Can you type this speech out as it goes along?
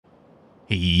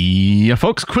Hey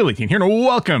folks, Quilly18 here, and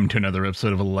welcome to another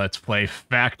episode of Let's Play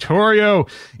Factorio.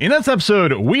 In this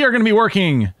episode, we are going to be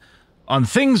working on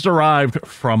things derived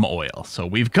from oil. So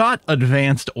we've got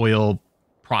advanced oil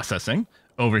processing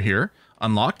over here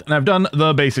unlocked, and I've done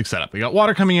the basic setup. We got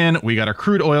water coming in, we got our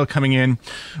crude oil coming in,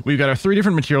 we've got our 3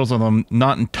 different materials on them.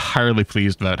 Not entirely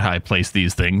pleased about how I place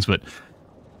these things, but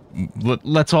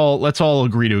let's all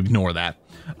agree to ignore that.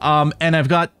 And I've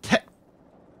got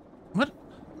what?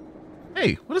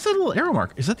 Hey, what is that little arrow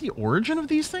mark? Is that the origin of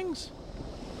these things?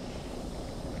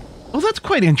 Oh, that's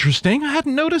quite interesting. I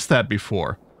hadn't noticed that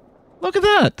before. Look at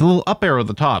that, the little up arrow at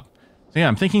the top. So yeah,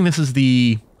 I'm thinking this is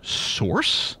the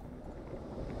source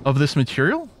of this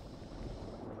material?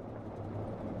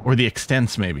 Or the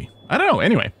extents, maybe. I don't know.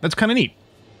 Anyway, that's kind of neat.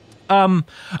 I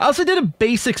also did a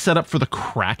basic setup for the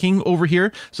cracking over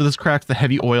here. So this cracks the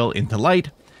heavy oil into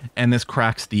light, and this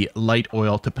cracks the light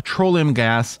oil to petroleum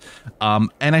gas.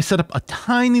 And I set up a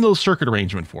tiny little circuit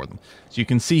arrangement for them. So you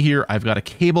can see here, I've got a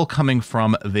cable coming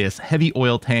from this heavy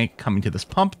oil tank coming to this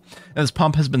pump. And this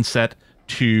pump has been set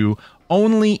to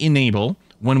only enable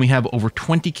when we have over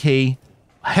 20K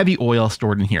heavy oil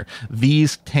stored in here.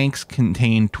 These tanks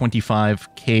contain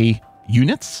 25K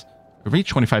units. We've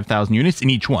reached 25,000 units in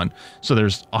each one. So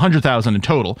there's 100,000 in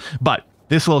total. But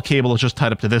this little cable is just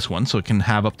tied up to this one, so it can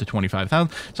have up to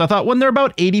 25,000. So I thought when they're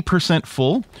about 80%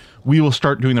 full, we will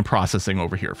start doing the processing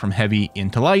over here from heavy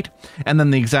into light. And then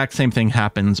the exact same thing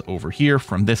happens over here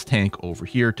from this tank over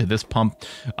here to this pump.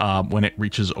 When it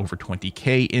reaches over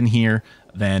 20K in here,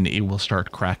 then it will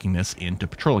start cracking this into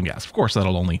petroleum gas. Of course,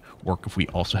 that'll only work if we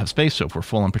also have space. So if we're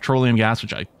full on petroleum gas,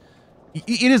 which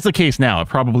it is the case now. It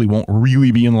probably won't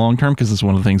really be in the long term because it's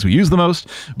one of the things we use the most.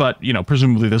 But, you know,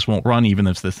 presumably this won't run even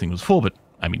if this thing was full. But,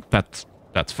 I mean, that's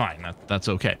fine. That's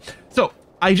okay. So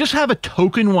I just have a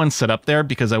token one set up there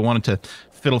because I wanted to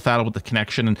fiddle-faddle with the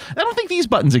connection. And I don't think these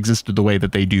buttons existed the way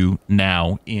that they do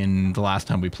now in the last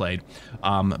time we played.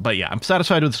 But, yeah, I'm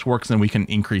satisfied with this works, and we can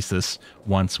increase this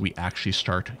once we actually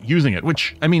start using it.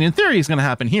 Which, I mean, in theory is going to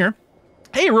happen here.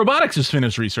 Hey, robotics just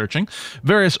finished researching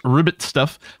various ribbit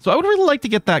stuff, so I would really like to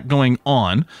get that going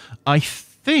on. I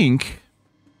think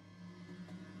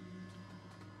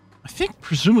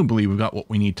presumably we've got what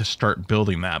we need to start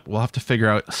building that. We'll have to figure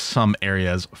out some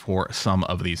areas for some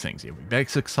of these things. You have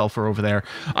basic sulfur over there.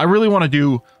 I really want to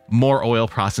do more oil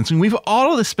processing. We've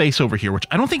all of this space over here, which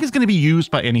I don't think is going to be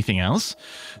used by anything else.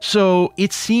 So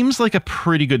it seems like a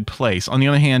pretty good place. On the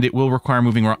other hand, it will require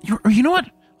moving around. You know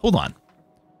what? Hold on.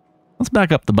 Let's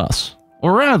back up the bus.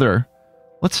 Or rather,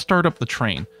 let's start up the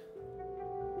train.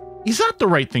 Is that the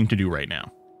right thing to do right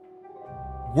now?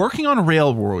 Working on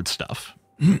railroad stuff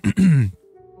to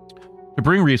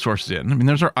bring resources in. I mean,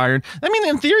 there's our iron. I mean,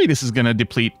 in theory, this is going to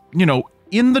deplete, you know,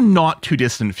 in the not too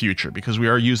distant future because we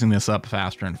are using this up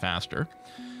faster and faster.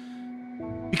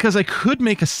 Because I could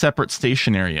make a separate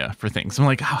station area for things. I'm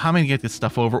like, how am I going to get this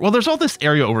stuff over? Well, there's all this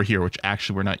area over here, which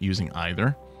actually we're not using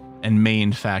either, and may,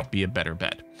 in fact, be a better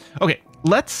bet. Okay,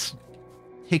 let's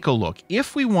take a look.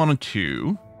 If we wanted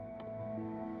to...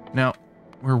 Now,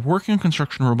 we're working on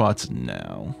construction robots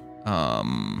now.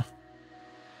 I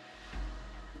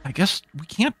guess we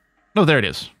can't... No, there it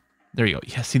is. There you go.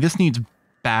 Yeah, see, this needs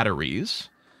batteries.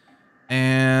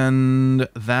 And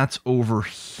that's over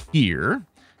here.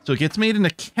 So it gets made in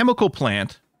a chemical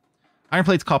plant. Iron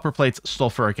plates, copper plates,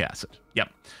 sulfuric acid. Yep.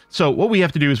 So what we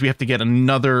have to do is we have to get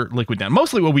another liquid down.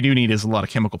 Mostly what we do need is a lot of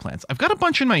chemical plants. I've got a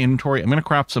bunch in my inventory. I'm going to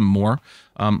craft some more.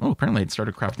 Oh, apparently I'd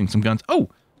started crafting some guns. Oh,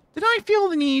 did I feel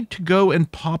the need to go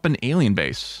and pop an alien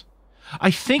base?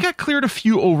 I think I cleared a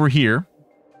few over here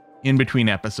in between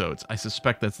episodes. I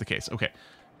suspect that's the case. Okay.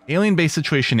 Alien base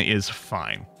situation is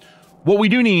fine. What we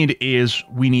do need is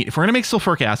if we're going to make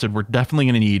sulfuric acid, we're definitely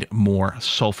going to need more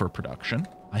sulfur production.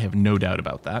 I have no doubt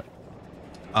about that.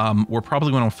 We're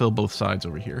probably going to fill both sides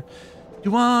over here.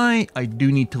 I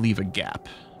do need to leave a gap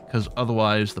because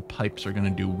otherwise the pipes are going to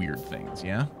do weird things.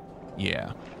 Yeah.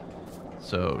 Yeah.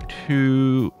 So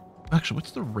actually,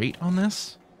 what's the rate on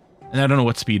this? And I don't know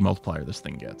what speed multiplier this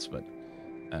thing gets, but,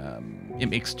 it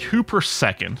makes 2 per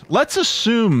second. Let's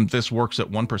assume this works at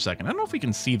 1 per second. I don't know if we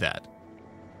can see that.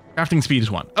 Crafting speed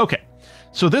is 1. Okay.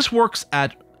 So this works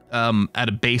at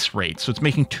a base rate. So it's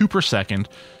making 2 per second.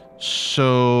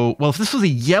 So, well, if this was a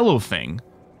yellow thing,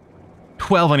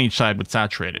 12 on each side would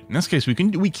saturate it. In this case, we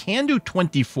can do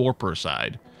 24 per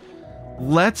side.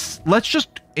 Let's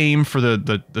just aim for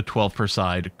the 12 per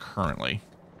side currently.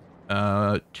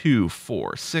 2,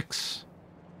 4, 6,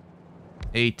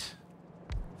 8,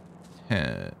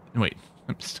 10. Wait,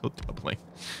 I'm still doubling.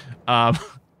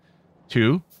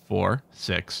 2, 4,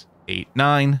 6, 8,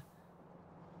 9,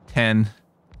 10,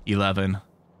 11,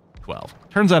 12.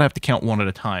 Turns out I have to count one at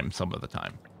a time some of the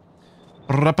time.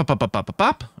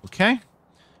 Okay.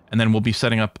 And then we'll be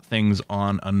setting up things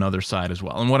on another side as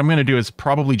well. And what I'm going to do is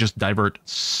probably just divert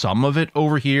some of it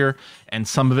over here, and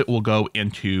some of it will go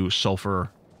into sulfur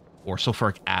or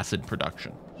sulfuric acid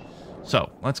production.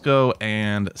 So let's go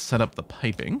and set up the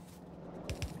piping.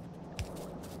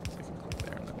 Click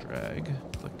there and then drag,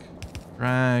 click,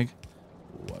 drag.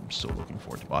 Ooh, I'm so looking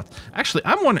forward to bots. Actually,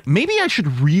 I'm wondering, maybe I should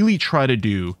really try to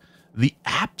do the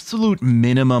absolute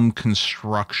minimum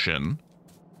construction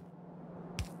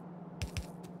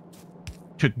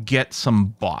to get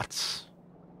some bots.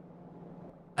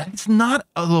 It's not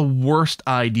the worst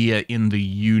idea in the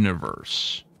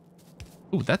universe.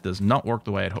 Ooh, that does not work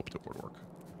the way I'd hoped it would work.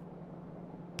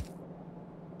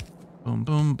 Boom,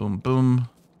 boom, boom, boom.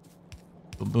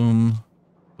 Boom, boom,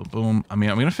 boom, boom. I mean,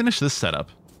 I'm going to finish this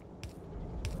setup.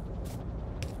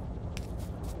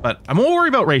 But I'm more worried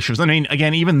about ratios. I mean,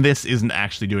 again, even this isn't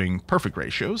actually doing perfect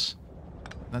ratios.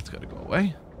 That's got to go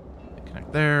away.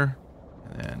 Connect there.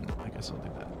 And then I guess I'll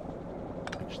do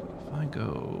that. Actually, if I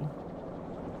go...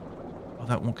 Oh,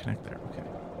 that won't connect there. Okay.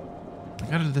 I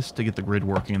got to do this to get the grid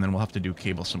working, and then we'll have to do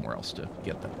cable somewhere else to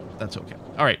get that. That's okay.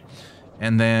 All right.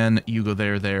 And then you go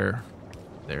there, there,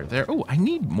 there, there. Oh, I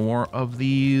need more of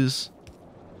these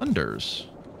unders.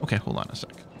 Okay, hold on a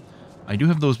sec. I do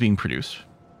have those being produced.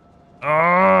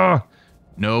 No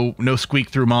squeak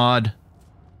through mod.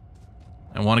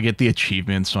 I want to get the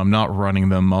achievements, so I'm not running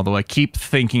them, although I keep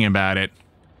thinking about it.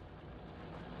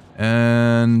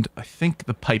 And I think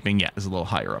the piping, yeah, is a little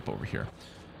higher up over here.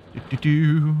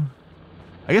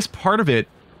 I guess part of it...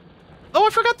 Oh, I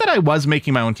forgot that I was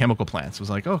making my own chemical plants. I was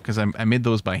like, oh, because I made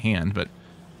those by hand, but...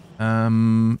 do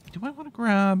I want to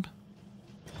grab...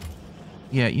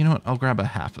 Yeah, you know what? I'll grab a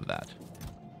half of that.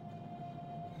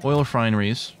 Oil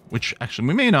refineries, which actually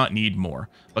we may not need more,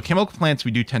 but chemical plants we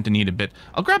do tend to need a bit.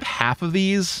 I'll grab half of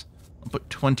these. I'll put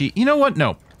 20. You know what? No,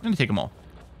 I'm going to take them all.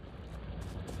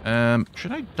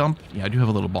 Should I dump? Yeah, I do have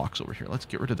a little box over here. Let's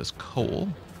get rid of this coal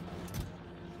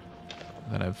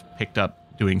that I've picked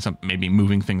up doing some, maybe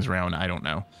moving things around. I don't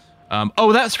know.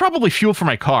 Oh, that's probably fuel for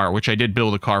my car, which I did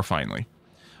build a car finally.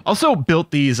 Also built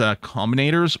these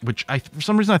combinators, which for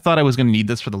some reason I thought I was going to need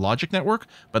this for the logic network,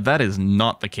 but that is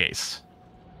not the case.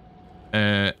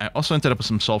 I also ended up with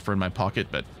some sulfur in my pocket,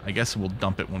 but I guess we'll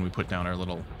dump it when we put down our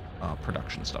little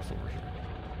production stuff over here.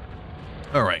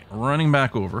 All right, running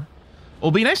back over.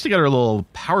 It'll be nice to get our little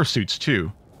power suits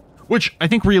too, which I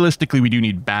think realistically we do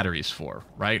need batteries for,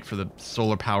 right? For the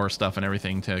solar power stuff and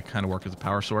everything to kind of work as a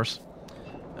power source.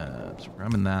 So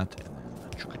grabbing that, and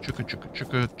then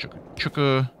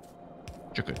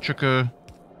chugga.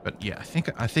 But yeah,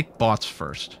 I think bots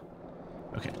first.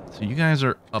 Okay, so you guys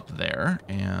are up there,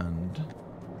 and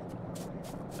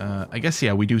I guess,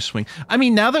 yeah, we do swing. I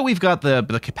mean, now that we've got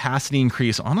the capacity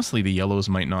increase, honestly, the yellows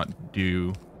might not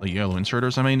do, the yellow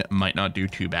inserters, I mean, might not do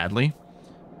too badly,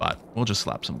 but we'll just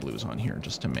slap some blues on here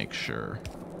just to make sure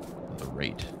the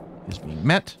rate is being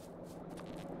met.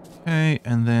 Okay,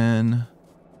 and then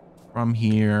from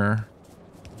here,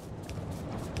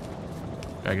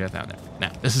 I get that down there.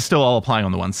 Now, this is still all applying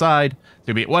on the one side.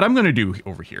 So what I'm going to do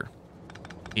over here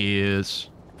is,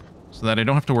 so that I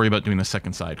don't have to worry about doing the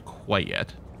second side quite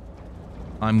yet,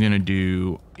 I'm going to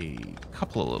do a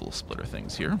couple of little splitter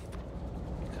things here,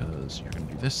 because you're going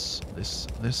to do this,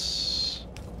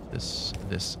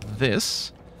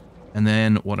 and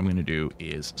then what I'm going to do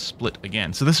is split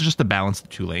again. So this is just to balance the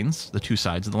two lanes, the two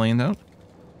sides of the lane out,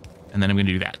 and then I'm going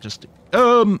to do that. Just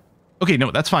okay,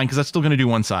 no, that's fine, because that's still going to do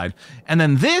one side, and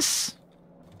then this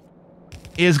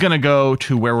is going to go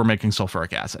to where we're making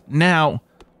sulfuric acid. Now,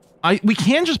 we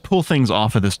can just pull things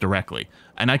off of this directly,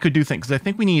 and I could do things, because I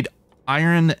think we need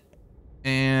iron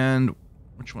and...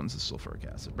 Which one's the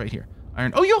sulfuric acid? Right here.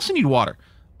 Iron. Oh, you also need water,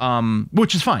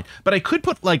 which is fine. But I could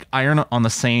put, like, iron on the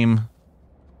same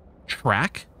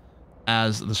track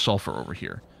as the sulfur over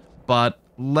here. But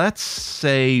let's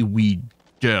say we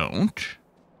don't.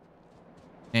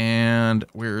 And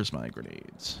where's my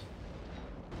grenades?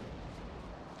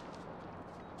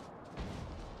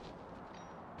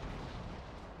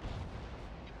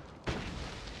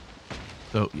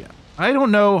 So, yeah. I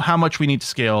don't know how much we need to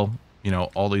scale, you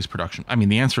know, all these production. I mean,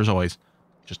 the answer is always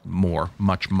just more.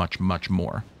 Much, much, much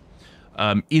more.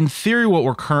 In theory, what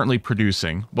we're currently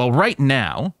producing, well, right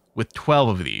now, with 12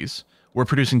 of these, we're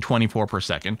producing 24 per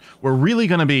second. We're really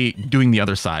going to be doing the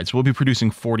other side, so we'll be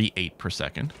producing 48 per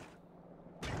second.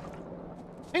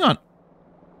 Hang on.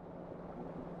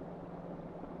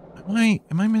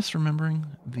 Am I misremembering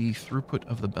the throughput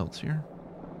of the belts here?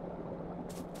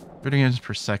 30 units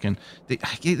per second. They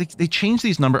changed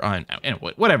these numbers.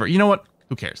 Anyway, whatever. You know what?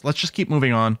 Who cares? Let's just keep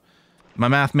moving on. My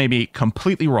math may be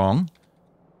completely wrong,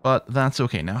 but that's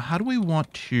okay. Now, how do we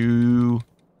want to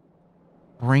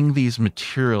bring these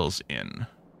materials in?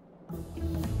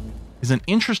 Is an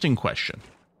interesting question.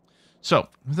 So,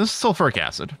 this is sulfuric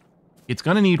acid. It's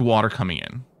going to need water coming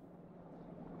in.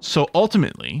 So,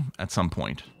 ultimately, at some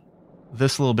point,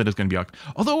 this little bit is going to be...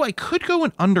 Although, I could go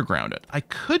and underground it. I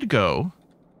could go...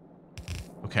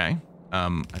 Okay.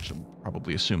 I should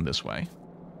probably assume this way.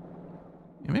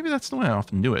 Yeah, maybe that's the way I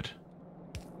often do it.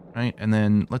 Right? And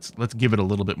then let's give it a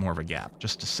little bit more of a gap,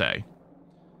 just to say.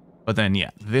 But then, yeah,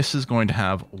 this is going to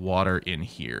have water in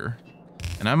here.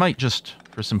 And I might just,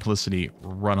 for simplicity,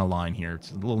 run a line here. It's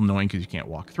a little annoying because you can't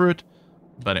walk through it,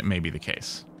 but it may be the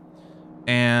case.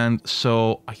 And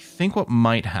so I think what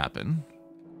might happen...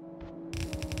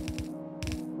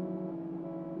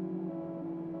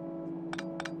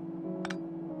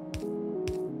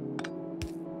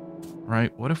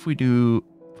 Right, what if we do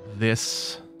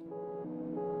this,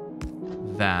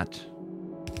 that,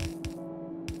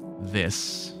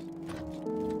 this,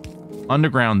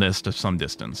 underground this to some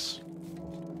distance.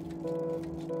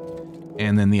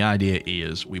 And then the idea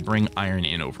is we bring iron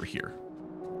in over here.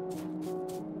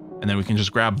 And then we can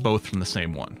just grab both from the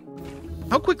same one.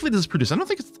 How quickly does this produce? I don't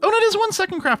think it's... Oh, no, it is 1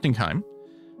 second crafting time.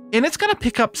 And it's going to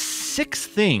pick up 6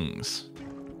 things.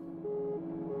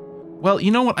 Well,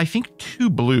 you know what? I think 2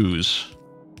 blues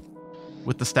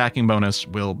with the stacking bonus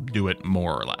will do it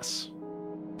more or less.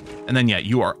 And then, yeah,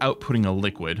 you are outputting a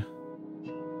liquid.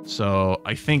 So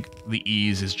I think the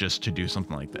ease is just to do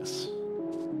something like this.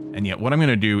 And yet what I'm going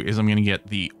to do is I'm going to get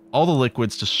all the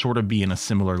liquids to sort of be in a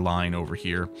similar line over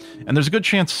here. And there's a good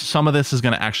chance some of this is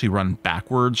going to actually run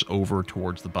backwards over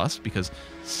towards the bus because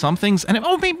some things, and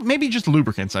maybe just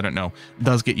lubricants, I don't know,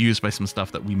 does get used by some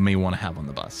stuff that we may want to have on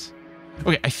the bus.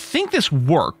 Okay, I think this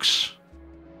works.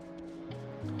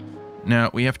 Now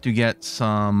we have to get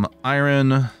some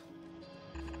iron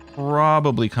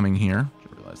probably coming here.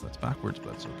 I realize that's backwards,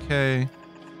 but that's okay.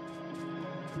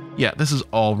 Yeah, this is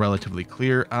all relatively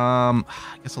clear. I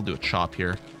guess I'll do a chop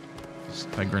here. Just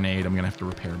if I grenade, I'm going to have to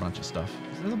repair a bunch of stuff.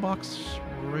 Is there the box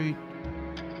right?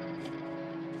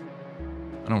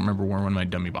 I don't remember where one of my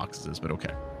dummy boxes is, but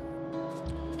okay.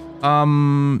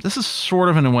 This is sort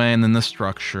of in a way, and then this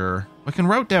structure. I can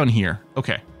route down here.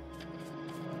 Okay.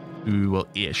 Ooh, well,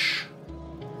 ish.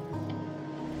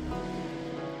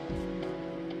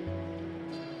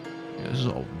 Yeah, this is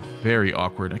all very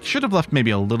awkward. I should have left maybe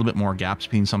a little bit more gaps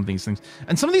between some of these things.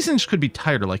 And some of these things could be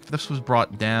tighter. Like, if this was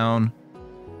brought down,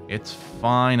 it's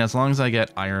fine as long as I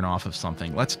get iron off of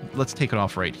something. Let's take it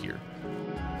off right here.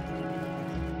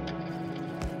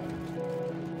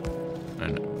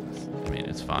 And I mean,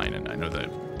 it's fine. And I know that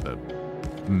the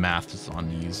maths on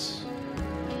these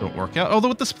don't work out. Although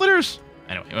with the splitters,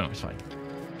 anyway, it's fine.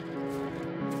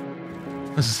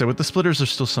 As I said, with the splitters, there's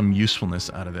still some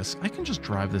usefulness out of this. I can just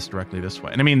drive this directly this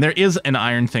way. And I mean, there is an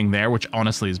iron thing there, which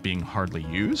honestly is being hardly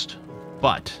used.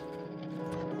 But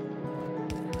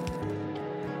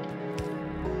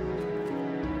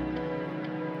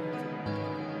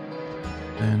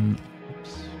then,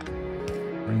 oops,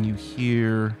 bring you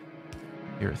here.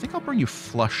 Here, I think I'll bring you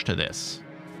flush to this.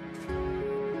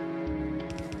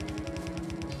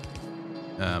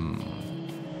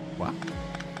 What?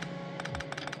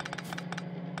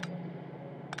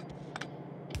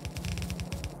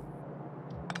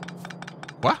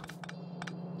 What?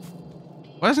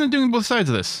 Why isn't it doing both sides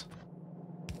of this?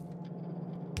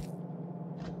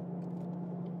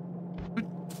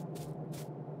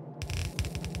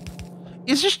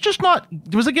 Is this just not...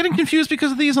 Was it getting confused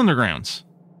because of these undergrounds?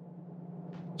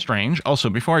 Strange.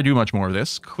 Also, before I do much more of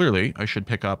this, clearly I should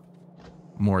pick up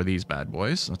more of these bad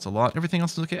boys. That's a lot. Everything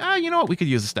else is okay. Ah, you know what? We could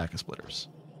use a stack of splitters.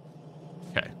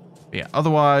 Okay. But yeah,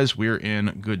 otherwise, we're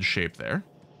in good shape there.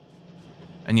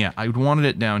 And yeah, I wanted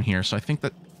it down here, so I think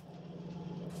that...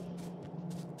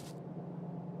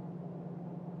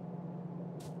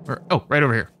 Oh, right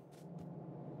over here.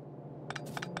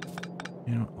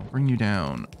 You know, I'll bring you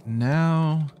down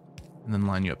now, and then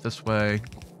line you up this way.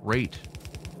 Great.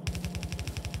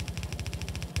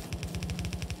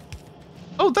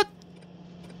 Oh, that's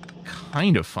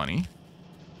kind of funny.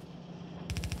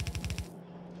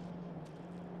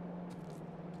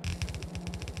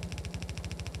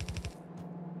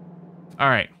 All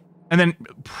right. And then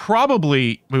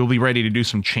probably we'll be ready to do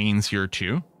some chains here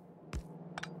too.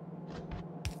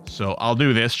 So I'll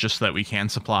do this just so that we can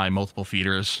supply multiple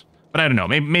feeders. But I don't know.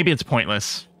 Maybe it's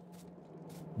pointless.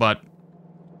 But,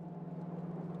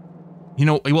 you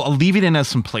know, I'll leave it in as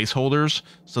some placeholders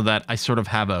so that I sort of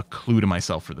have a clue to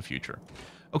myself for the future.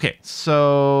 Okay,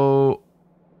 so...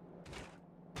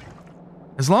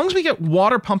 As long as we get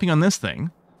water pumping on this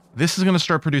thing, this is going to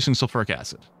start producing sulfuric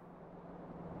acid.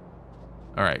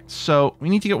 All right, so we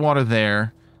need to get water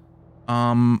there.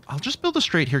 I'll just build a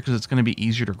straight here because it's going to be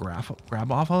easier to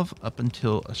grab off of up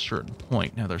until a certain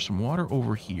point. Now, there's some water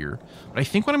over here. But I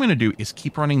think what I'm going to do is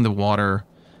keep running the water.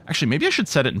 Actually, maybe I should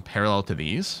set it in parallel to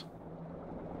these.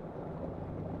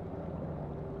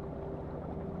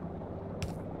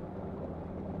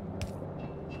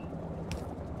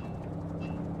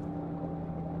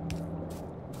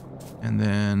 And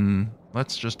then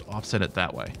let's just offset it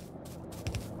that way.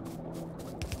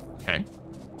 Okay.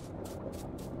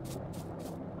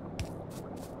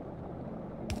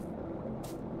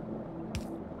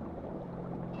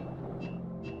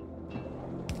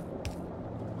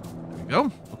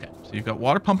 Go. Okay, so you've got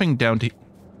water pumping down to...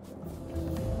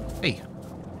 Hey,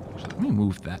 actually, let me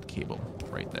move that cable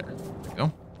right there. There we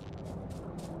go.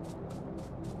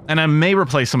 And I may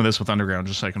replace some of this with underground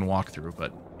just so I can walk through,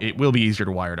 but it will be easier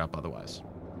to wire it up otherwise.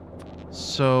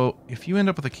 So if you end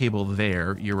up with a cable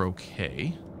there, you're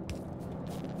okay.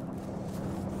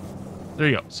 There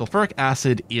you go. Sulfuric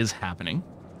acid is happening.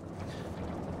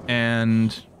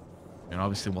 And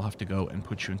obviously we'll have to go and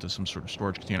put you into some sort of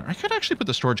storage container. I could actually put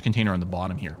the storage container on the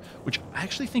bottom here, which I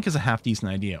actually think is a half decent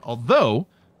idea. Although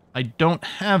I don't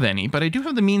have any, but I do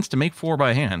have the means to make 4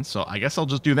 by hand. So I guess I'll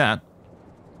just do that.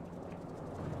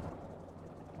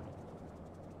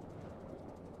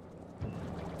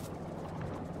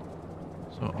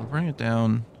 So I'll bring it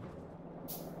down.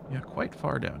 Yeah, quite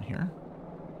far down here.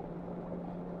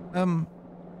 There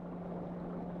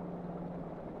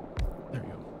we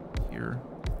go. Here.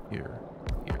 Here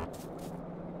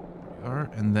we are,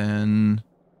 and then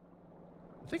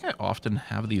I think I often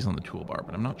have these on the toolbar,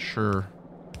 but I'm not sure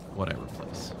what I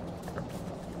replace.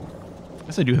 I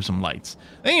guess I do have some lights.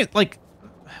 I think it's like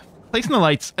placing the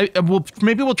lights.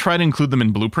 Maybe we'll try to include them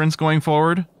in blueprints going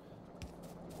forward.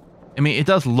 I mean, it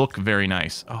does look very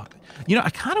nice. Oh, I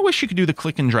kind of wish you could do the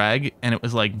click and drag, and it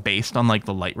was like based on like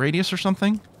the light radius or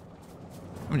something.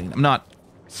 I mean, I'm not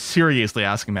seriously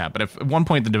asking that, but if at one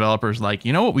point the developer's like,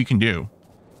 you know what we can do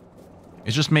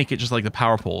is just make it just like the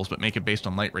power poles, but make it based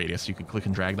on light radius so you could click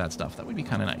and drag that stuff. That would be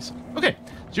kind of nice. Okay,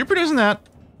 so you're producing that.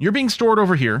 You're being stored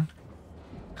over here.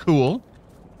 Cool.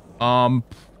 Yeah,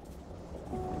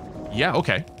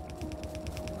 okay.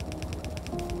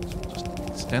 So just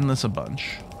extend this a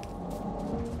bunch.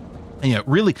 And yeah,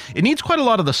 really, it needs quite a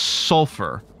lot of the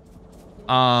sulfur.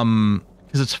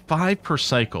 Because it's 5 per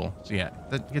cycle. So yeah,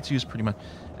 that gets used pretty much.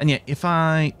 And yeah,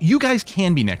 you guys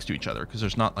can be next to each other because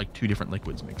there's not like 2 different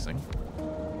liquids mixing.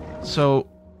 So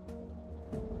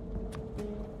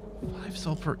 5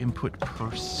 sulfur input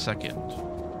per second.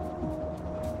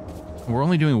 We're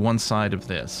only doing one side of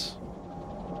this.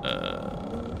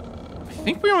 I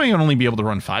think we might only be able to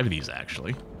run 5 of these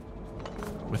actually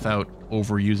without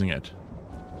overusing it.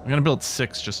 I'm gonna build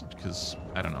 6 just because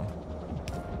I don't know.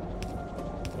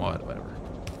 Whatever.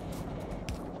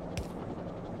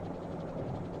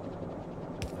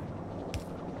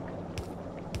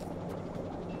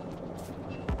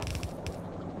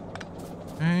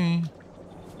 Okay,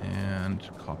 and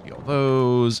copy all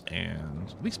those, and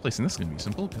at least placing this is gonna be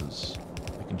simple because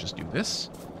I can just do this.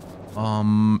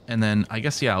 And then I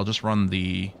guess I'll just run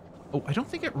the. Oh, I don't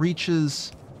think it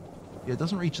reaches. Yeah, it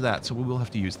doesn't reach that, so we will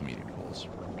have to use the medium poles.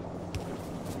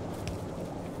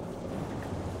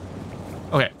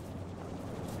 Okay.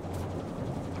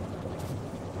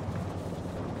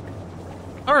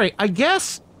 All right, I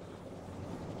guess.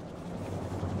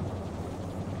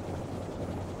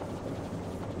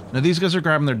 Now these guys are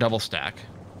grabbing their double stack.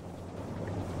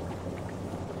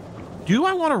 Do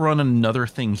I want to run another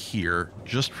thing here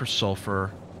just for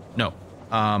sulfur? No.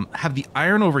 Have the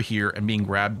iron over here and being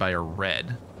grabbed by a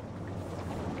red.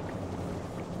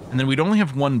 And then we'd only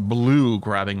have one blue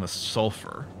grabbing the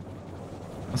sulfur.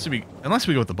 Unless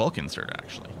we go with the bulk insert,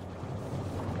 actually.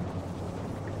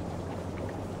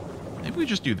 Maybe we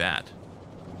just do that.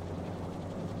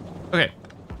 Okay,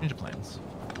 change of plans.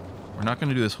 We're not going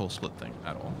to do this whole split thing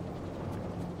at all.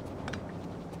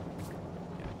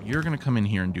 Yeah, you're going to come in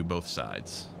here and do both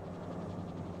sides.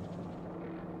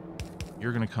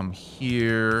 You're going to come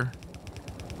here.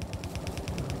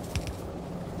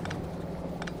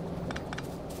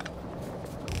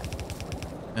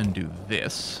 And do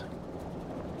this.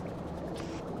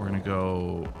 We're going to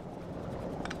go...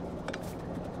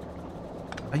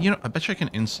 I bet you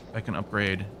I can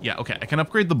upgrade... Yeah, okay, I can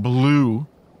upgrade the blue...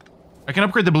 I can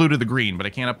upgrade the blue to the green, but I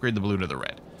can't upgrade the blue to the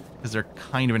red. Because they're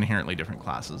kind of inherently different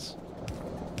classes.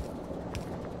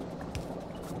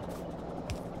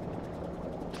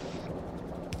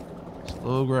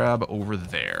 Slow grab over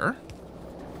there.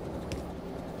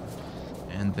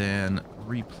 And then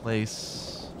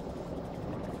replace...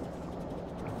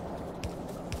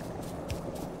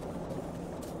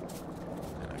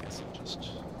 And I guess I'll just...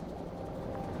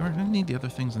 I'm going to need the other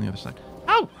things on the other side.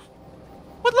 How?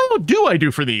 What load do I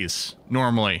do for these,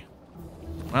 normally?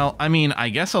 Well, I mean, I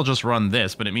guess I'll just run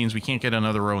this, but it means we can't get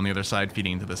another row on the other side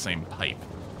feeding into the same pipe.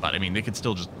 But, I mean, they could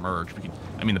still just merge. We could,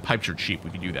 I mean, the pipes are cheap.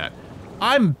 We could do that.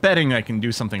 I'm betting I can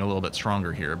do something a little bit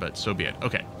stronger here, but so be it.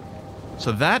 Okay.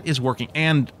 So that is working.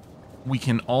 And we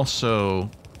can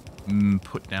also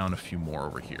put down a few more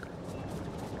over here.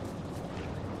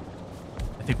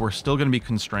 I think we're still going to be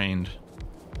constrained.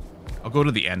 I'll go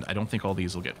to the end. I don't think all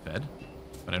these will get fed,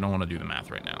 but I don't want to do the math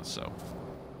right now, so...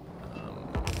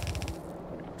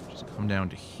 just come down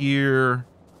to here.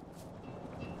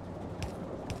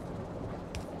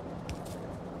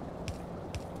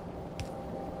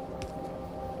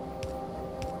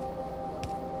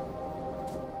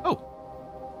 Oh!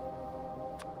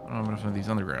 I don't have enough of these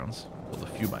undergrounds. I'll build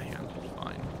a few by hand.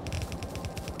 Fine.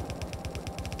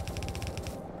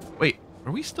 Wait,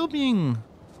 are we still being...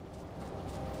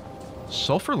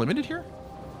 sulfur limited here?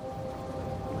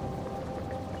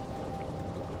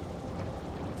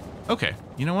 Okay,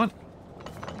 you know what?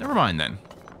 Never mind then.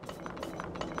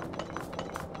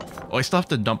 Oh, I still have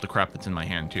to dump the crap that's in my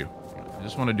hand too. I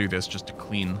just want to do this just to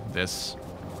clean this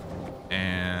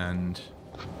and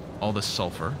all this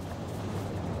sulfur.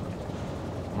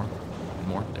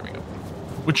 More. There we go.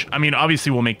 Which, I mean,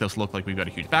 obviously will make this look like we've got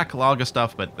a huge backlog of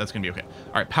stuff, but that's going to be okay.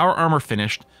 All right, power armor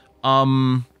finished.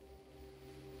 Yeah,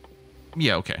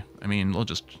 okay. I mean, we'll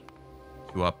just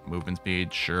queue up movement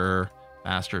speed, sure.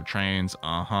 Faster trains,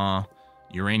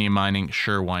 Uranium mining,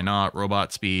 sure, why not?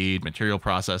 Robot speed, material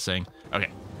processing. Okay,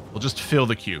 we'll just fill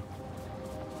the queue.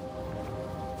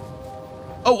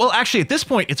 Oh, well, actually, at this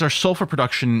point, it's our sulfur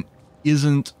production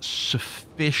isn't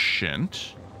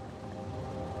sufficient.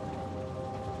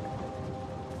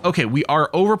 Okay, we are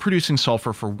overproducing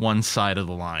sulfur for one side of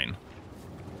the line.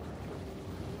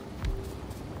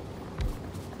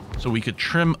 So we could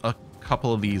trim a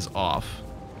couple of these off.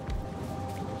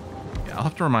 Yeah, I'll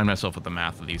have to remind myself what the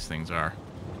math of these things are.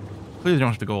 Clearly don't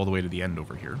have to go all the way to the end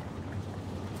over here.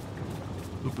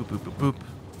 Boop, boop, boop, boop, boop.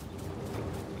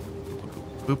 Boop,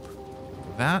 boop,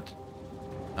 boop. That.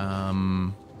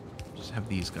 Just have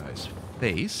these guys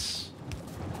face.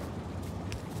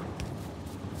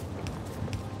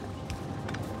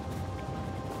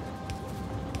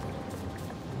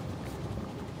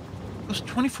 Those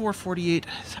 24, 48,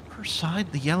 is that per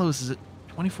side? The yellows, is it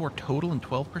 24 total and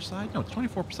 12 per side? No, it's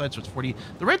 24 per side, so it's 40.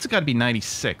 The red's got to be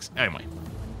 96. Anyway.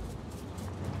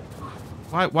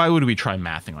 Why would we try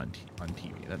mathing on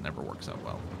TV? That never works out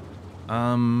well.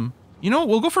 You know what?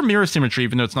 We'll go for mirror symmetry,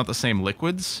 even though it's not the same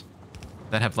liquids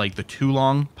that have, like, the 2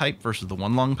 long pipe versus the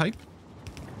 1 long pipe.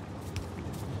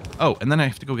 Oh, and then I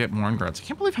have to go get more undergrounds. I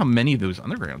can't believe how many of those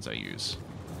undergrounds I use.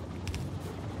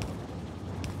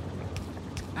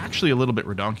 Actually a little bit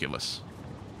redonkulous.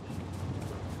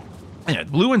 Yeah,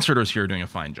 the blue inserters here are doing a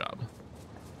fine job.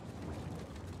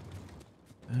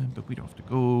 But we don't have to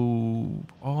go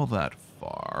all that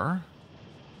far.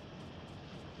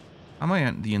 How am I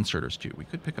at the inserters too? We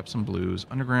could pick up some blues.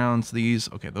 Undergrounds, these.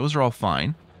 Okay, those are all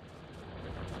fine.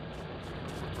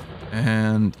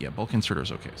 And yeah, bulk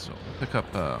inserters. Okay, so we'll pick up,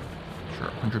 sure,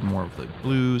 100 more of the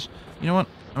blues. You know what?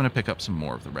 I'm going to pick up some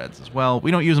more of the reds as well.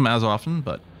 We don't use them as often,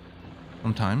 but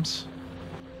sometimes.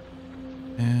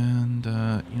 And,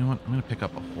 you know what? I'm going to pick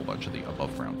up a whole bunch of the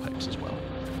above ground pipes as well.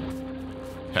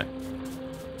 Okay.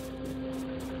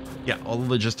 Yeah, all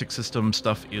the logistic system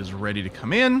stuff is ready to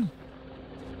come in.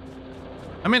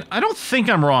 I mean, I don't think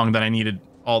I'm wrong that I needed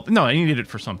all... No, I needed it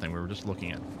for something. We were just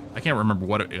looking at... I can't remember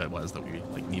what it was that we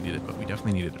like needed it, but we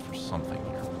definitely needed it for something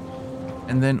here.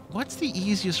 And then, what's the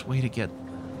easiest way to get...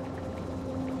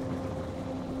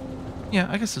 Yeah,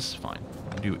 I guess this is fine.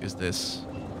 What I do is this...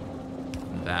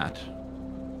 that...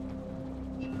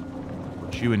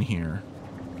 put you in here.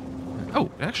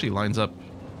 Oh, it actually lines up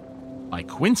by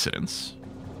coincidence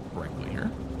correctly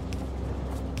here.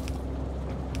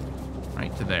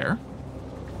 Right to there.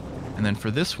 And then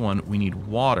for this one, we need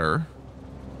water.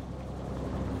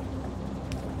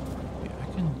 Okay, I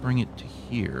can bring it to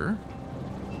here.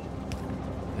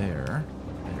 There.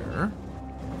 There.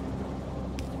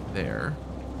 There.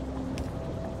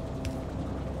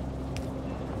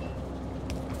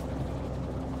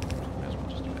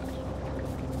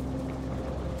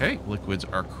 Okay, liquids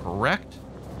are correct.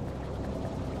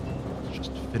 Let's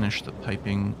just finish the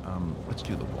piping. Let's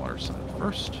do the water side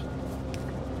first.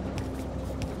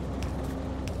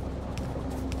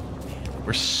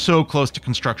 We're so close to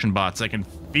construction bots. I can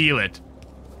feel it.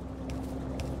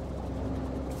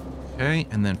 Okay,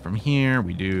 and then from here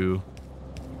we do...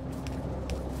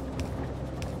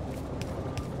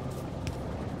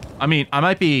 I mean, I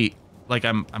might be, like,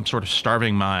 I'm sort of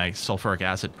starving my sulfuric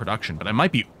acid production, but I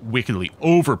might be wickedly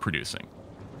overproducing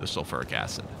the sulfuric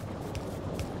acid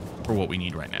for what we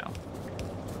need right now.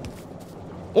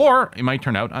 Or it might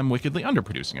turn out I'm wickedly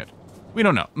underproducing it. We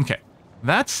don't know. Okay,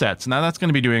 that's set. So now that's going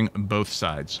to be doing both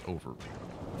sides over.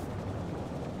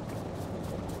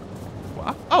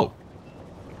 Wow. Oh.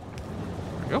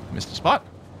 There we go. Missed a spot.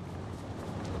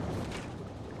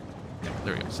 Yeah,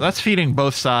 there we go. So that's feeding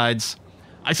both sides.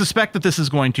 I suspect that this is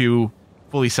going to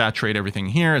fully saturate everything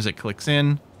here as it clicks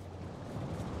in.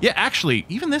 Yeah, actually,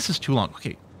 even this is too long.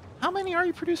 Okay, how many are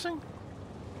you producing?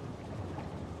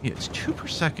 Yeah, it's 2 per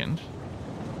second.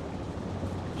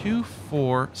 2,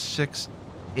 4, 6,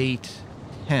 8,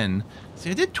 10. See,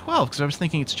 I did 12 because I was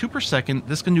thinking it's 2 per second.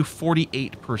 This can do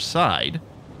 48 per side.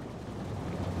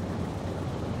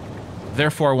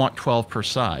 Therefore, I want 12 per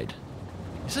side.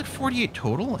 Is it 48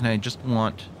 total? And I just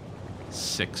want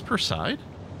 6 per side?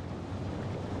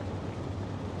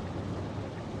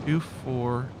 2,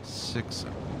 4, 6.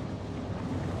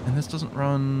 And this doesn't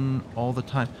run all the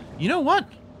time. You know what?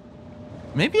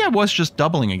 Maybe I was just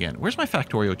doubling again. Where's my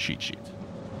Factorio cheat sheet?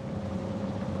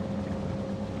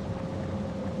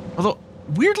 Although,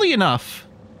 weirdly enough...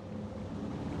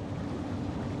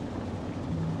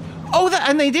 Oh,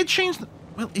 and they did change...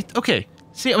 Well, okay.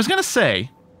 See, I was going to say...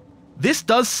 This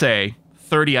does say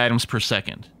 30 items per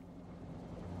second.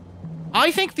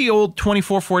 I think the old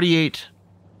 2448...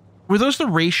 Were those the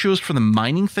ratios for the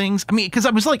mining things? I mean, because I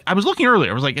was looking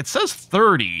earlier. I was like, it says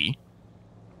 30.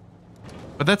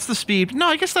 But that's the speed. No,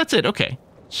 I guess that's it. Okay.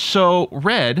 So,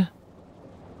 red,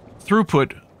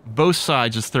 throughput, both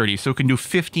sides is 30. So it can do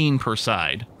 15 per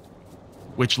side.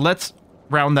 Which, let's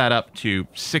round that up to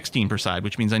 16 per side,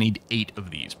 which means I need 8 of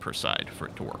these per side for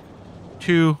it to work.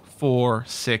 2, 4,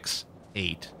 6,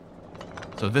 8.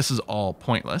 So this is all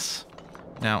pointless.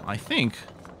 Now, I think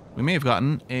we may have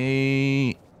gotten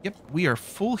a... Yep, we are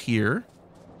full here.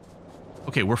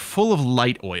 Okay, we're full of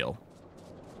light oil.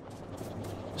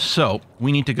 So,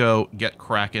 we need to go get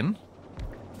cracking.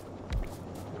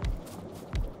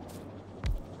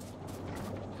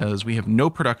 Because we have no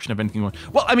production of anything going.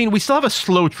 Well, I mean, we still have a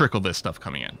slow trickle of this stuff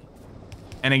coming in.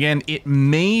 And again, it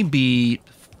may be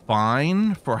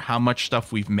fine for how much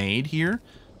stuff we've made here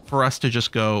for us to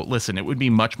just go, listen, it would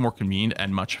be much more convenient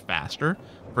and much faster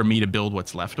for me to build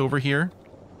what's left over here.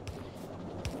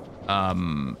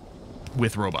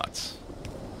 With robots.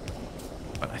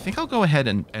 But I think I'll go ahead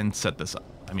and set this up.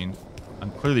 I mean,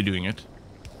 I'm clearly doing it.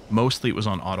 Mostly it was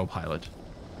on autopilot.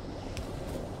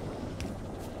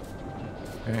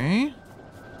 Okay.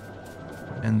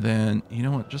 And then, you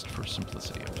know what, just for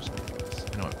simplicity, I'm just going to do this.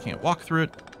 I know I can't walk through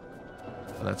it,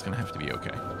 but that's going to have to be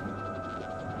okay.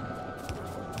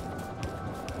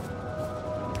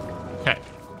 Okay.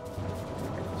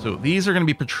 So these are going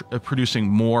to be producing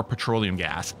more petroleum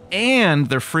gas, and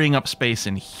they're freeing up space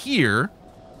in here,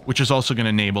 which is also going to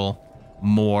enable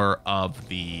more of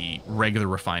the regular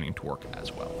refining to work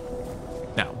as well.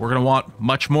 Now, we're going to want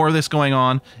much more of this going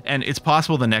on, and it's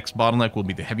possible the next bottleneck will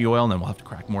be the heavy oil, and then we'll have to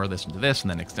crack more of this into this, and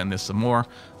then extend this some more.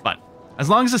 But as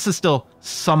long as this is still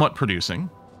somewhat producing,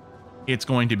 it's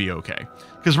going to be okay.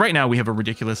 Because right now we have a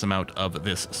ridiculous amount of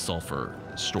this sulfur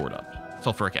stored up.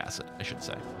 Sulfuric acid, I should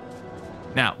say.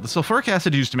 Now, the sulfuric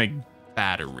acid is used to make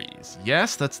batteries.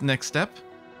 Yes, that's the next step.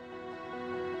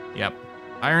 Yep.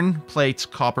 Iron plates,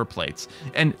 copper plates.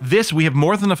 And this, we have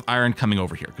more than enough iron coming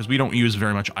over here, because we don't use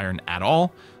very much iron at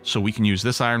all. So we can use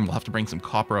this iron. We'll have to bring some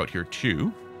copper out here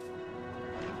too.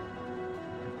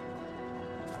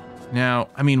 Now,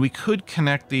 I mean, we could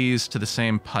connect these to the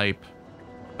same pipe,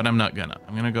 but I'm not gonna.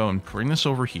 I'm gonna go and bring this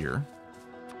over here.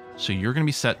 So you're gonna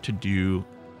be set to do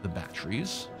the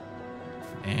batteries.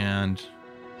 And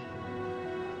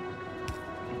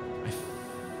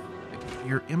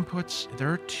your inputs,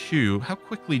 there are 2. How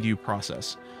quickly do you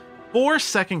process?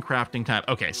 4-second crafting time.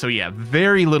 Okay, so yeah,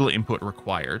 very little input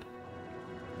required.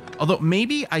 Although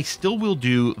maybe I still will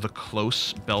do the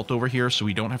close belt over here so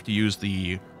we don't have to use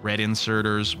the red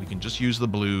inserters. We can just use the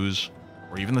blues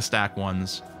or even the stack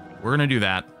ones. We're going to do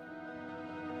that.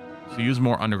 So use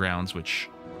more undergrounds, which...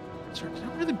 Sorry, did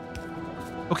I really...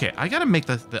 Okay, I got to make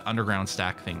the underground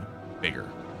stack thing bigger.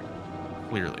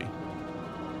 Clearly.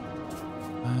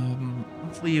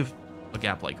 Let's leave a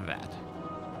gap like that.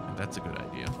 I think that's a good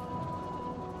idea.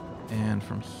 And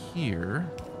from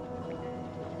here,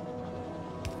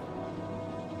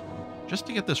 just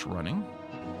to get this running,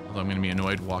 although I'm going to be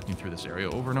annoyed walking through this area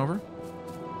over and over,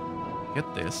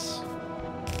 get this.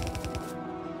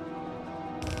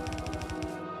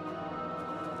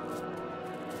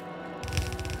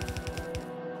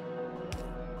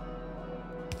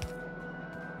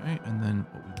 Okay, and then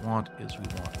what we want is we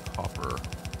want copper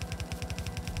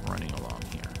running along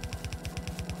here.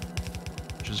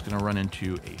 Which is going to run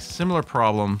into a similar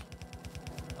problem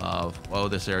of, well,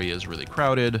 this area is really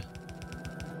crowded.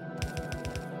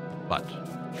 But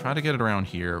try to get it around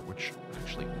here, which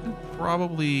actually can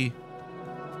probably...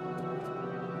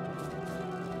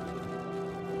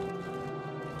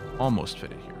 almost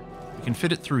fit it here. We can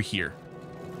fit it through here.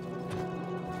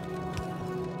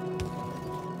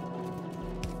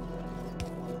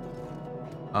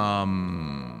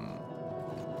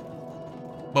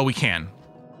 Well, we can.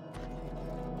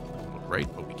 Doesn't look right,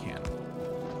 but we can.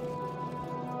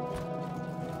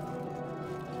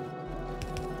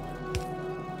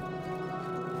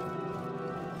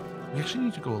 We actually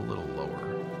need to go a little lower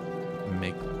to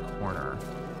make the corner.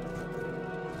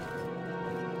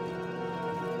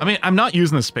 I mean, I'm not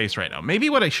using this space right now. Maybe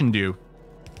what I should do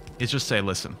is just say,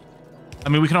 listen. I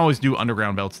mean, we can always do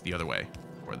underground belts the other way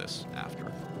for this after.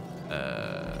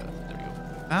 There we go.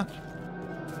 Like that.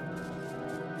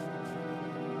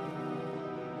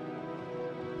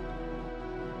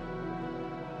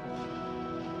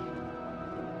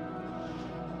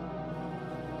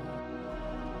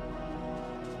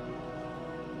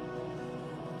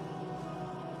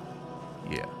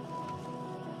 Yeah.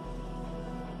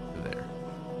 There.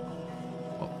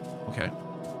 Oh, okay.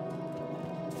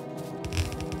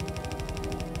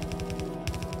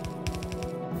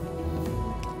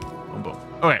 Boom, boom.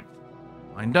 Okay.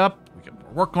 Lined up. We got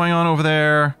more work going on over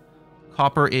there.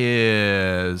 Copper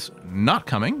is not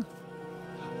coming.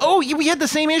 Oh, we had the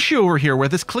same issue over here where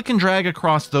this click and drag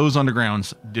across those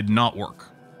undergrounds did not work.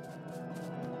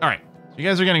 All right. So you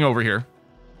guys are getting over here.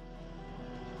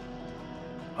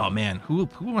 Oh, man. Who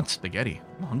wants spaghetti?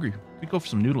 I'm hungry. Could go for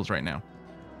some noodles right now.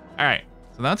 All right.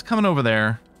 So that's coming over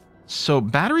there. So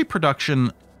battery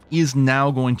production is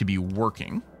now going to be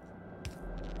working.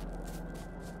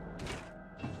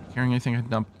 Carrying anything I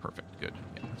dump? Perfect. Good.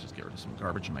 Yeah, let's just get rid of some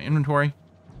garbage in my inventory.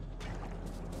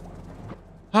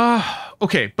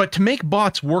 Okay. But to make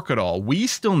bots work at all, we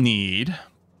still need...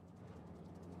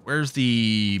 Where's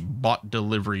the bot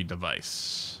delivery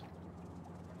device?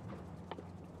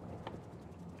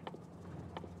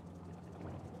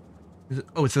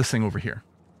 Oh, it's this thing over here,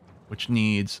 which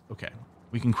needs, okay,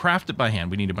 we can craft it by hand.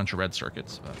 We need a bunch of red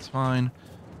circuits. So that's fine.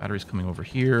 Batteries coming over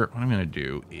here. What I'm going to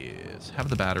do is have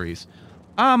the batteries.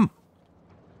 Gosh,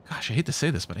 I hate to say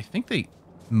this, but I think they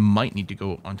might need to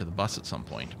go onto the bus at some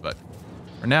point. But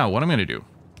for now, what I'm going to do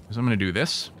is I'm going to do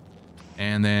this,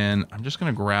 and then I'm just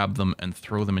going to grab them and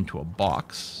throw them into a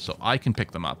box so I can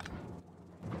pick them up.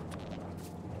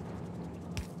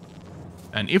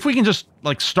 And if we can just,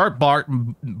 like, start bot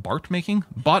making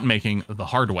the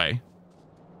hard way,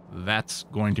 that's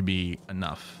going to be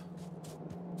enough.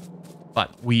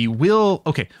 But we will...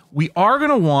 Okay, we are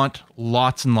going to want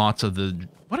lots and lots of the...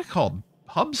 What are they called?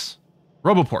 Hubs?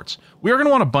 Roboports. We are going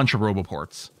to want a bunch of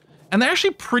roboports. And they're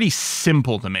actually pretty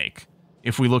simple to make,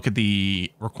 if we look at the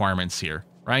requirements here,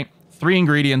 right? 3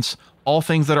 ingredients, all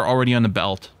things that are already on the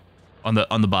belt, on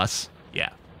the bus.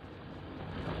 Yeah.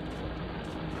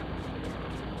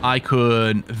 I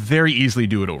could very easily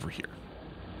do it over here.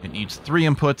 It needs 3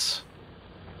 inputs.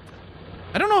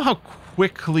 I don't know how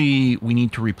quickly we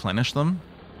need to replenish them.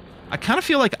 I kind of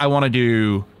feel like I want to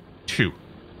do 2.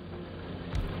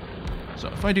 So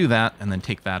if I do that and then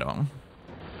take that on,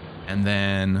 and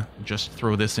then just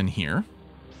throw this in here,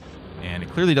 and it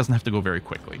clearly doesn't have to go very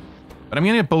quickly. But I'm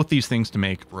going to get both these things to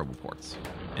make roboports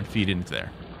and feed it into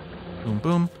there. Boom,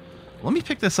 boom. Let me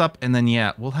pick this up, and then,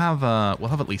 yeah, we'll have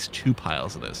at least 2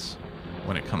 piles of this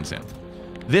when it comes in.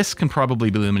 This can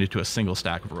probably be limited to a single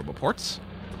stack of roboports.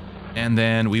 And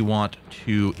then we want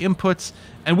 2 inputs.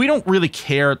 And we don't really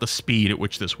care at the speed at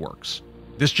which this works.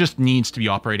 This just needs to be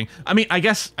operating. I mean, I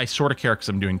guess I sort of care because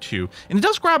I'm doing 2. And it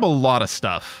does grab a lot of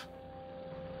stuff.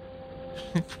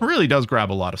 It really does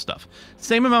grab a lot of stuff.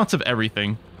 Same amounts of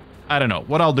everything. I don't know.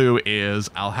 What I'll do is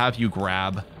I'll have you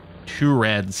grab 2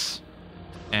 reds...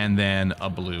 and then a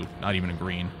blue, not even a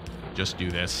green. Just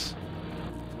do this.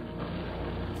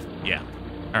 Yeah.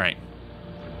 All right.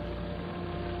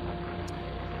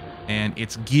 And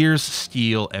it's gears,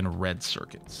 steel, and red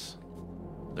circuits.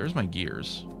 There's my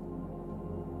gears.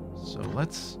 So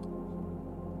let's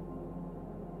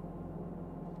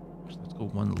go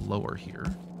one lower here.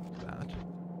 That.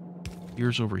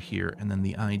 Gears over here. And then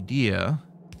the idea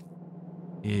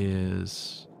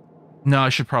is... No, I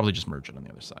should probably just merge it on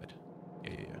the other side.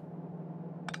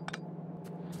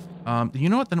 You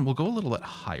know what? Then we'll go a little bit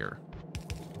higher.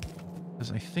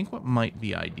 Because I think what might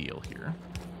be ideal here...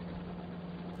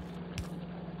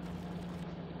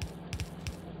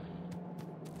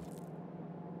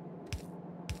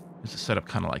 set up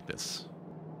kind of like this.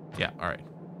 Yeah, all right.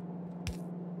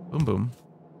 Boom, boom.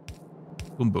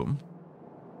 Boom, boom.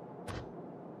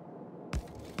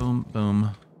 Boom,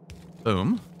 boom,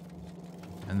 boom.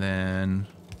 And then...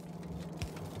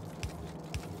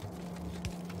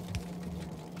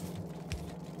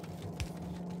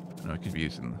 I could be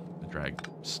using the drag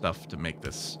stuff to make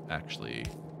this actually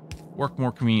work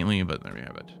more conveniently, but there we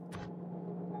have it.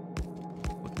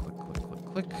 Click, click, click,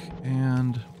 click, click,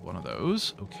 and one of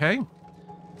those. Okay.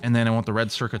 And then I want the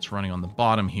red circuits running on the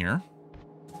bottom here.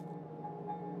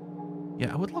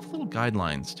 Yeah, I would love little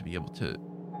guidelines to be able to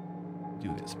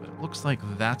do this, but it looks like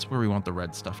that's where we want the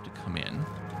red stuff to come in.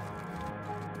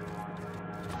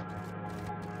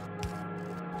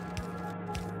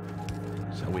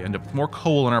 So we end up with more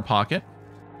coal in our pocket.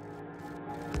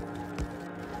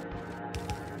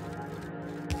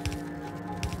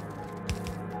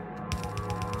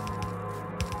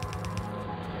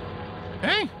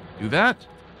 Okay, do that.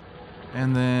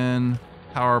 And then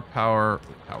power.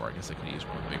 I guess I could use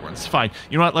one of the big ones. It's fine.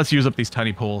 You know what? Let's use up these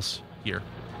tiny poles here.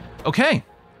 Okay.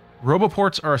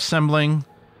 Roboports are assembling.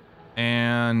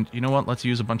 And you know what? Let's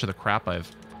use a bunch of the crap I've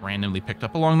randomly picked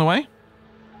up along the way.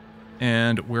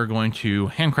 And we're going to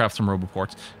handcraft some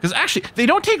roboports. Because actually, they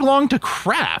don't take long to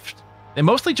craft. They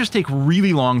mostly just take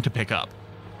really long to pick up.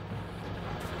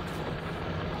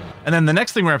 And then the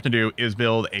next thing we have to do is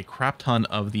build a crap ton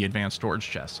of the advanced storage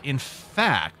chests. In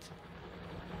fact...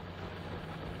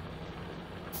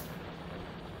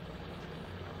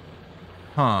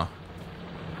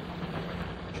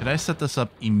 Should I set this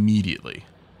up immediately?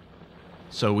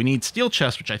 So we need steel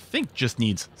chests, which I think just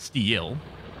needs steel.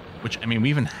 Which, I mean, we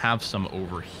even have some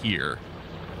over here.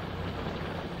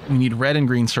 We need red and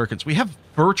green circuits. We have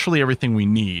virtually everything we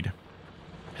need.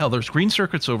 Hell, there's green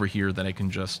circuits over here that I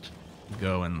can just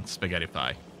go and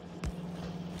spaghettify.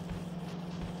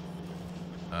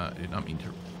 I did not mean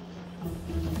to.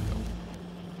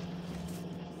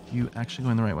 You actually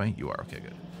going the right way? You are. Okay,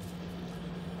 good.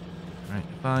 All right,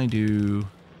 if I do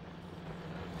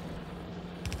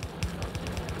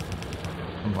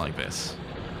something like this.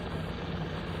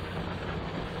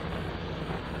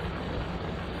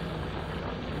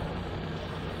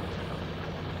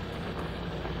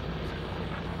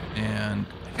 And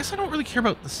I guess I don't really care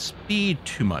about the speed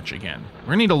too much again. We're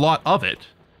gonna need a lot of it,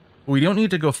 but we don't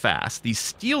need to go fast. These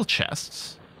steel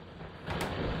chests.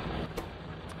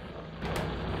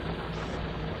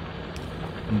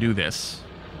 Can do this.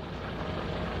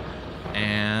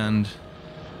 And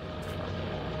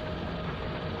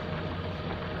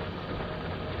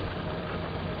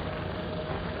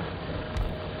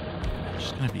it's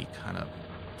just gonna be kind of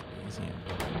easy.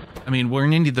 I mean, we're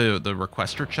gonna need the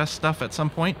requester chest stuff at some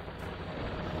point.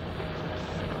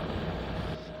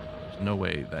 There's no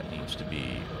way that needs to be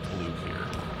blue here.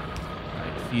 All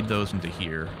right, feed those into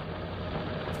here.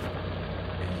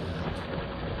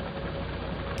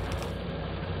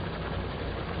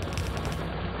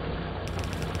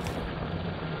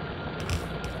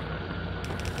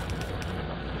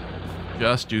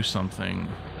 Just do something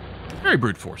very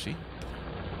brute forcey.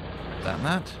 That and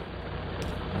that.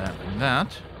 That and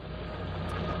that.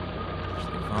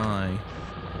 Actually, if I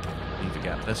leave the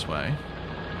gap this way,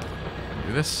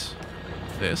 do this,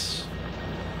 this,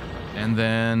 and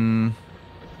then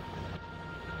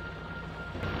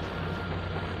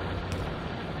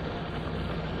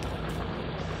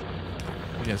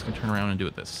you guys can turn around and do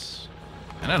it this.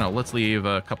 I don't know, let's leave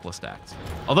a couple of stacks.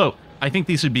 Although, I think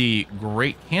these would be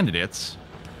great candidates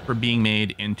for being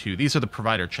made into... These are the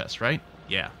provider chests, right?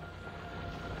 Yeah.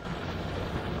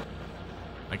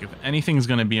 Like, if anything's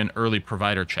going to be an early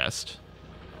provider chest...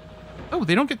 Oh,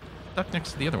 they don't get stuck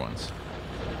next to the other ones.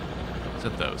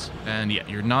 Set those. And yeah,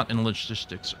 you're not in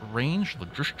logistics range.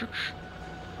 Logistics?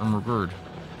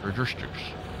 Logistics.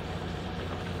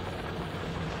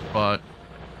 But...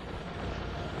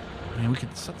 I mean, we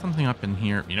could set something up in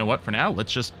here. You know what? For now,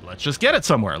 let's just get it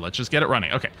somewhere. Let's just get it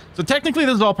running. Okay. So technically,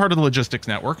 this is all part of the logistics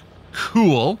network.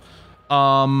 Cool.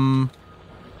 I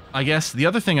guess the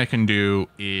other thing I can do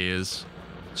is,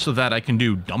 so that I can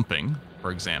do dumping,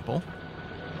 for example,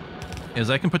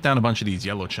 is I can put down a bunch of these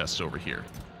yellow chests over here.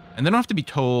 And they don't have to be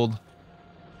told,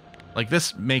 like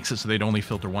this makes it so they'd only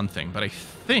filter one thing. But I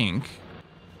think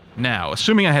now,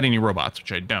 assuming I had any robots,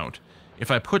 which I don't, if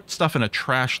I put stuff in a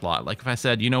trash lot, like if I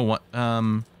said, you know what,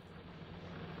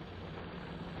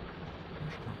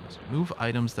 move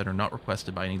items that are not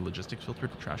requested by any logistics filter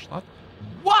to trash lot.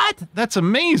 What? That's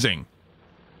amazing.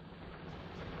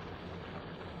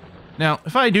 Now,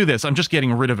 if I do this, I'm just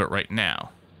getting rid of it right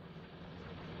now.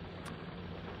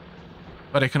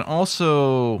 But I can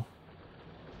also...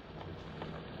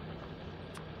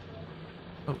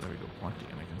 Oh, there we go, quantity,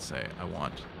 and I can say I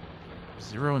want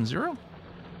 0 and 0.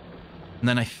 And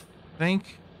then I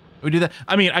think we do that.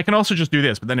 I mean, I can also just do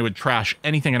this, but then it would trash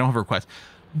anything I don't have a request.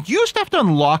 You used to have to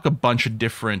unlock a bunch of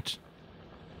different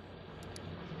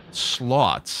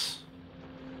slots.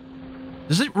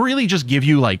 Does it really just give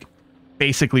you, like,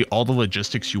 basically all the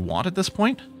logistics you want at this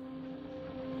point?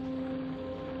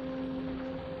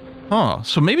 Huh,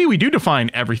 so maybe we do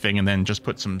define everything and then just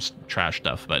put some trash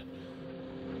stuff, but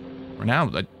for now,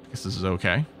 I guess this is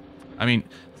okay. I mean,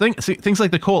 things like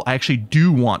the coal, I actually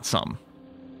do want some.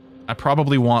 I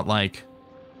probably want, like,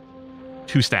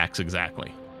 2 stacks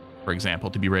exactly, for example,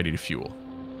 to be ready to fuel.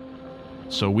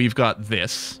 So we've got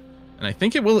this, and I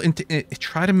think it will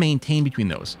try to maintain between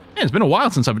those. Man, it's been a while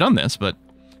since I've done this, but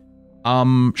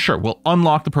sure, we'll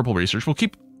unlock the purple research. We'll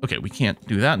keep... Okay, we can't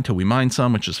do that until we mine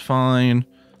some, which is fine.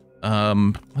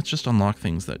 Let's just unlock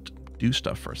things that do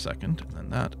stuff for a second, and then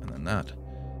that, and then that.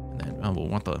 And then we'll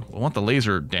want the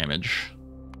laser damage.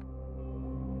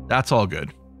 That's all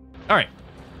good. All right,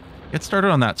 get started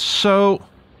on that. So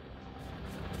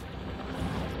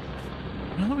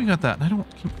now that we got that,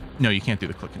 no, you can't do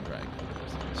the click and drag.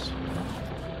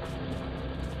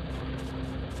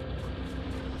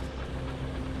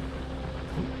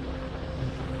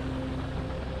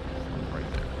 Right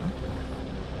there.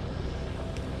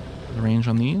 The range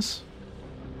on these.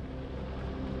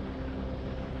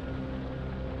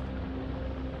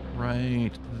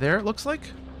 Right there, it looks like.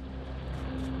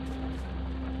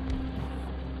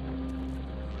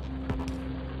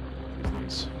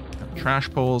 These trash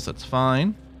poles, that's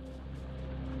fine.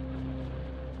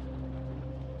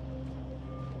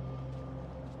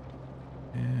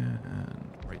 And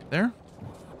right there.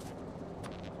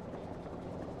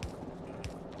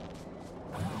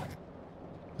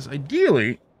 Because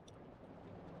ideally,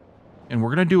 and we're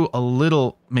going to do a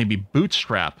little, maybe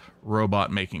bootstrap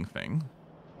robot making thing.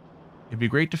 It'd be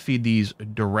great to feed these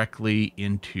directly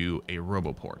into a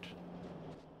roboport.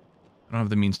 I don't have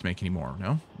the means to make any more.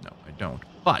 No, I don't.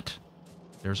 But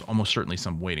there's almost certainly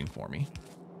some waiting for me.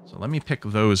 So let me pick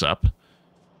those up.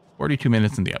 42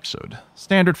 minutes in the episode.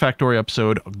 Standard Factorio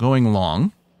episode, going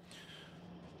long.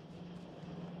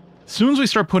 As soon as we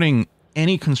start putting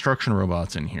any construction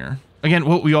robots in here, again,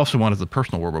 what we also want is the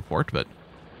personal roboport, but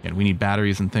again, we need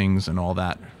batteries and things and all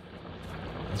that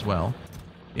as well.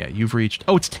 Yeah, you've reached...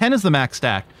 Oh, it's 10 is the max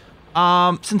stack.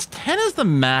 Since 10 is the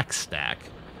max stack...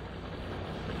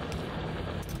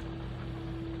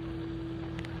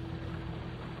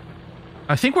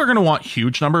 I think we're going to want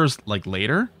huge numbers, like,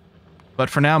 later. But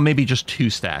for now, maybe just 2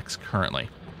 stacks currently.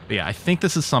 But yeah, I think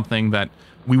this is something that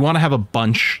we want to have a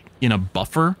bunch in a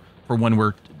buffer for when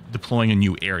we're deploying a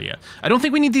new area. I don't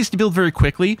think we need these to build very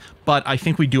quickly, but I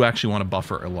think we do actually want to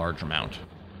buffer a large amount.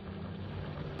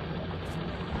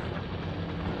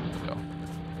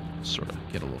 Sort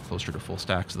of get a little closer to full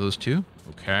stacks of those two.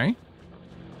 Okay.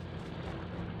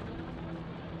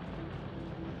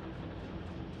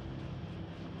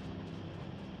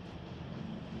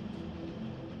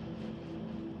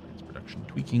 It's production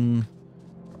tweaking.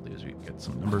 Probably as we get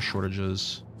some number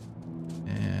shortages.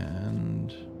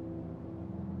 And...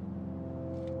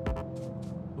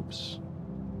 Oops.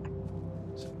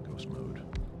 Set in ghost mode.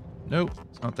 Nope,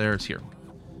 it's not there, it's here.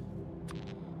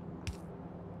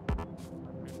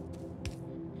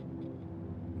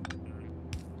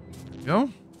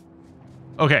 Go.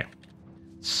 Okay.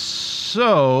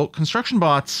 So, construction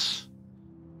bots.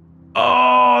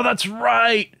 Oh, that's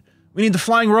right. We need the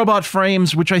flying robot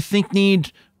frames, which I think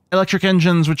need electric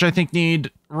engines, which I think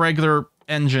need regular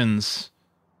engines,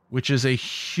 which is a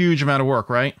huge amount of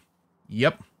work, right?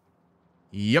 Yep.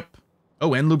 Yep.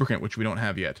 Oh, and lubricant, which we don't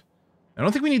have yet. I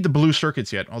don't think we need the blue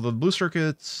circuits yet, although the blue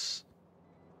circuits...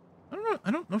 I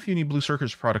don't know if you need blue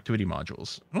circuits productivity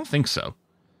modules. I don't think so.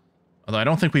 Although I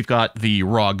don't think we've got the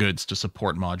raw goods to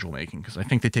support module making, because I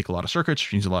think they take a lot of circuits,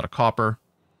 which needs a lot of copper.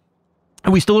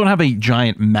 And we still don't have a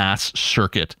giant mass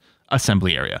circuit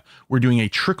assembly area. We're doing a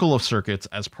trickle of circuits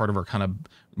as part of our kind of...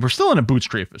 We're still in a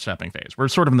bootstrapping phase. We're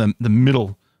sort of in the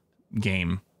middle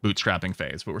game bootstrapping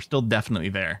phase, but we're still definitely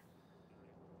there.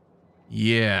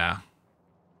 Yeah.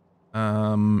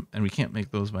 And we can't make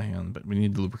those by hand, but we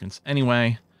need the lubricants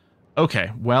anyway.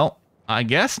 Okay, well... I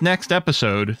guess next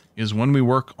episode is when we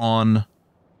work on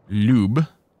lube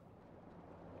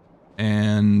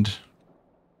and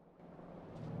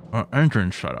our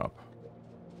engine setup.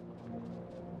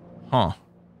 Huh.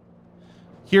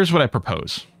 Here's what I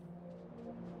propose.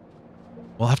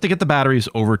 We'll have to get the batteries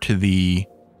over to the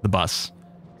bus.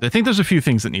 I think there's a few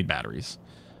things that need batteries.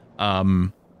 I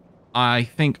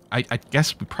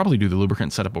guess we probably do the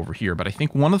lubricant setup over here, but I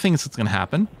think one of the things that's going to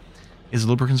happen is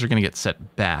lubricants are going to get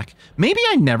set back. Maybe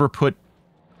I never put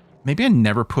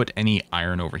any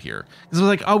iron over here. Because I was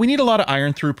like, oh, we need a lot of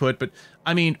iron throughput, but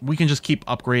I mean, we can just keep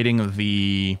upgrading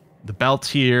the belts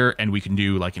here, and we can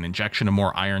do like an injection of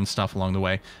more iron stuff along the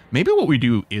way. Maybe what we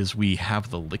do is we have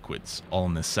the liquids all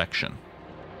in this section.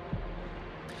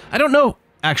 I don't know,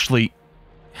 actually,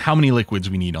 how many liquids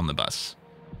we need on the bus.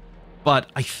 But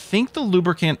I think the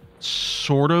lubricant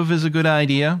sort of is a good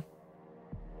idea.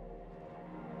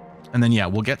 And then, yeah,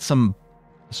 we'll get some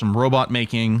robot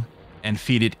making and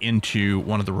feed it into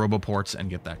one of the roboports and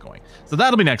get that going. So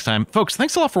that'll be next time. Folks,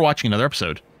 thanks a lot for watching another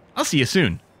episode. I'll see you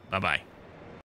soon. Bye-bye.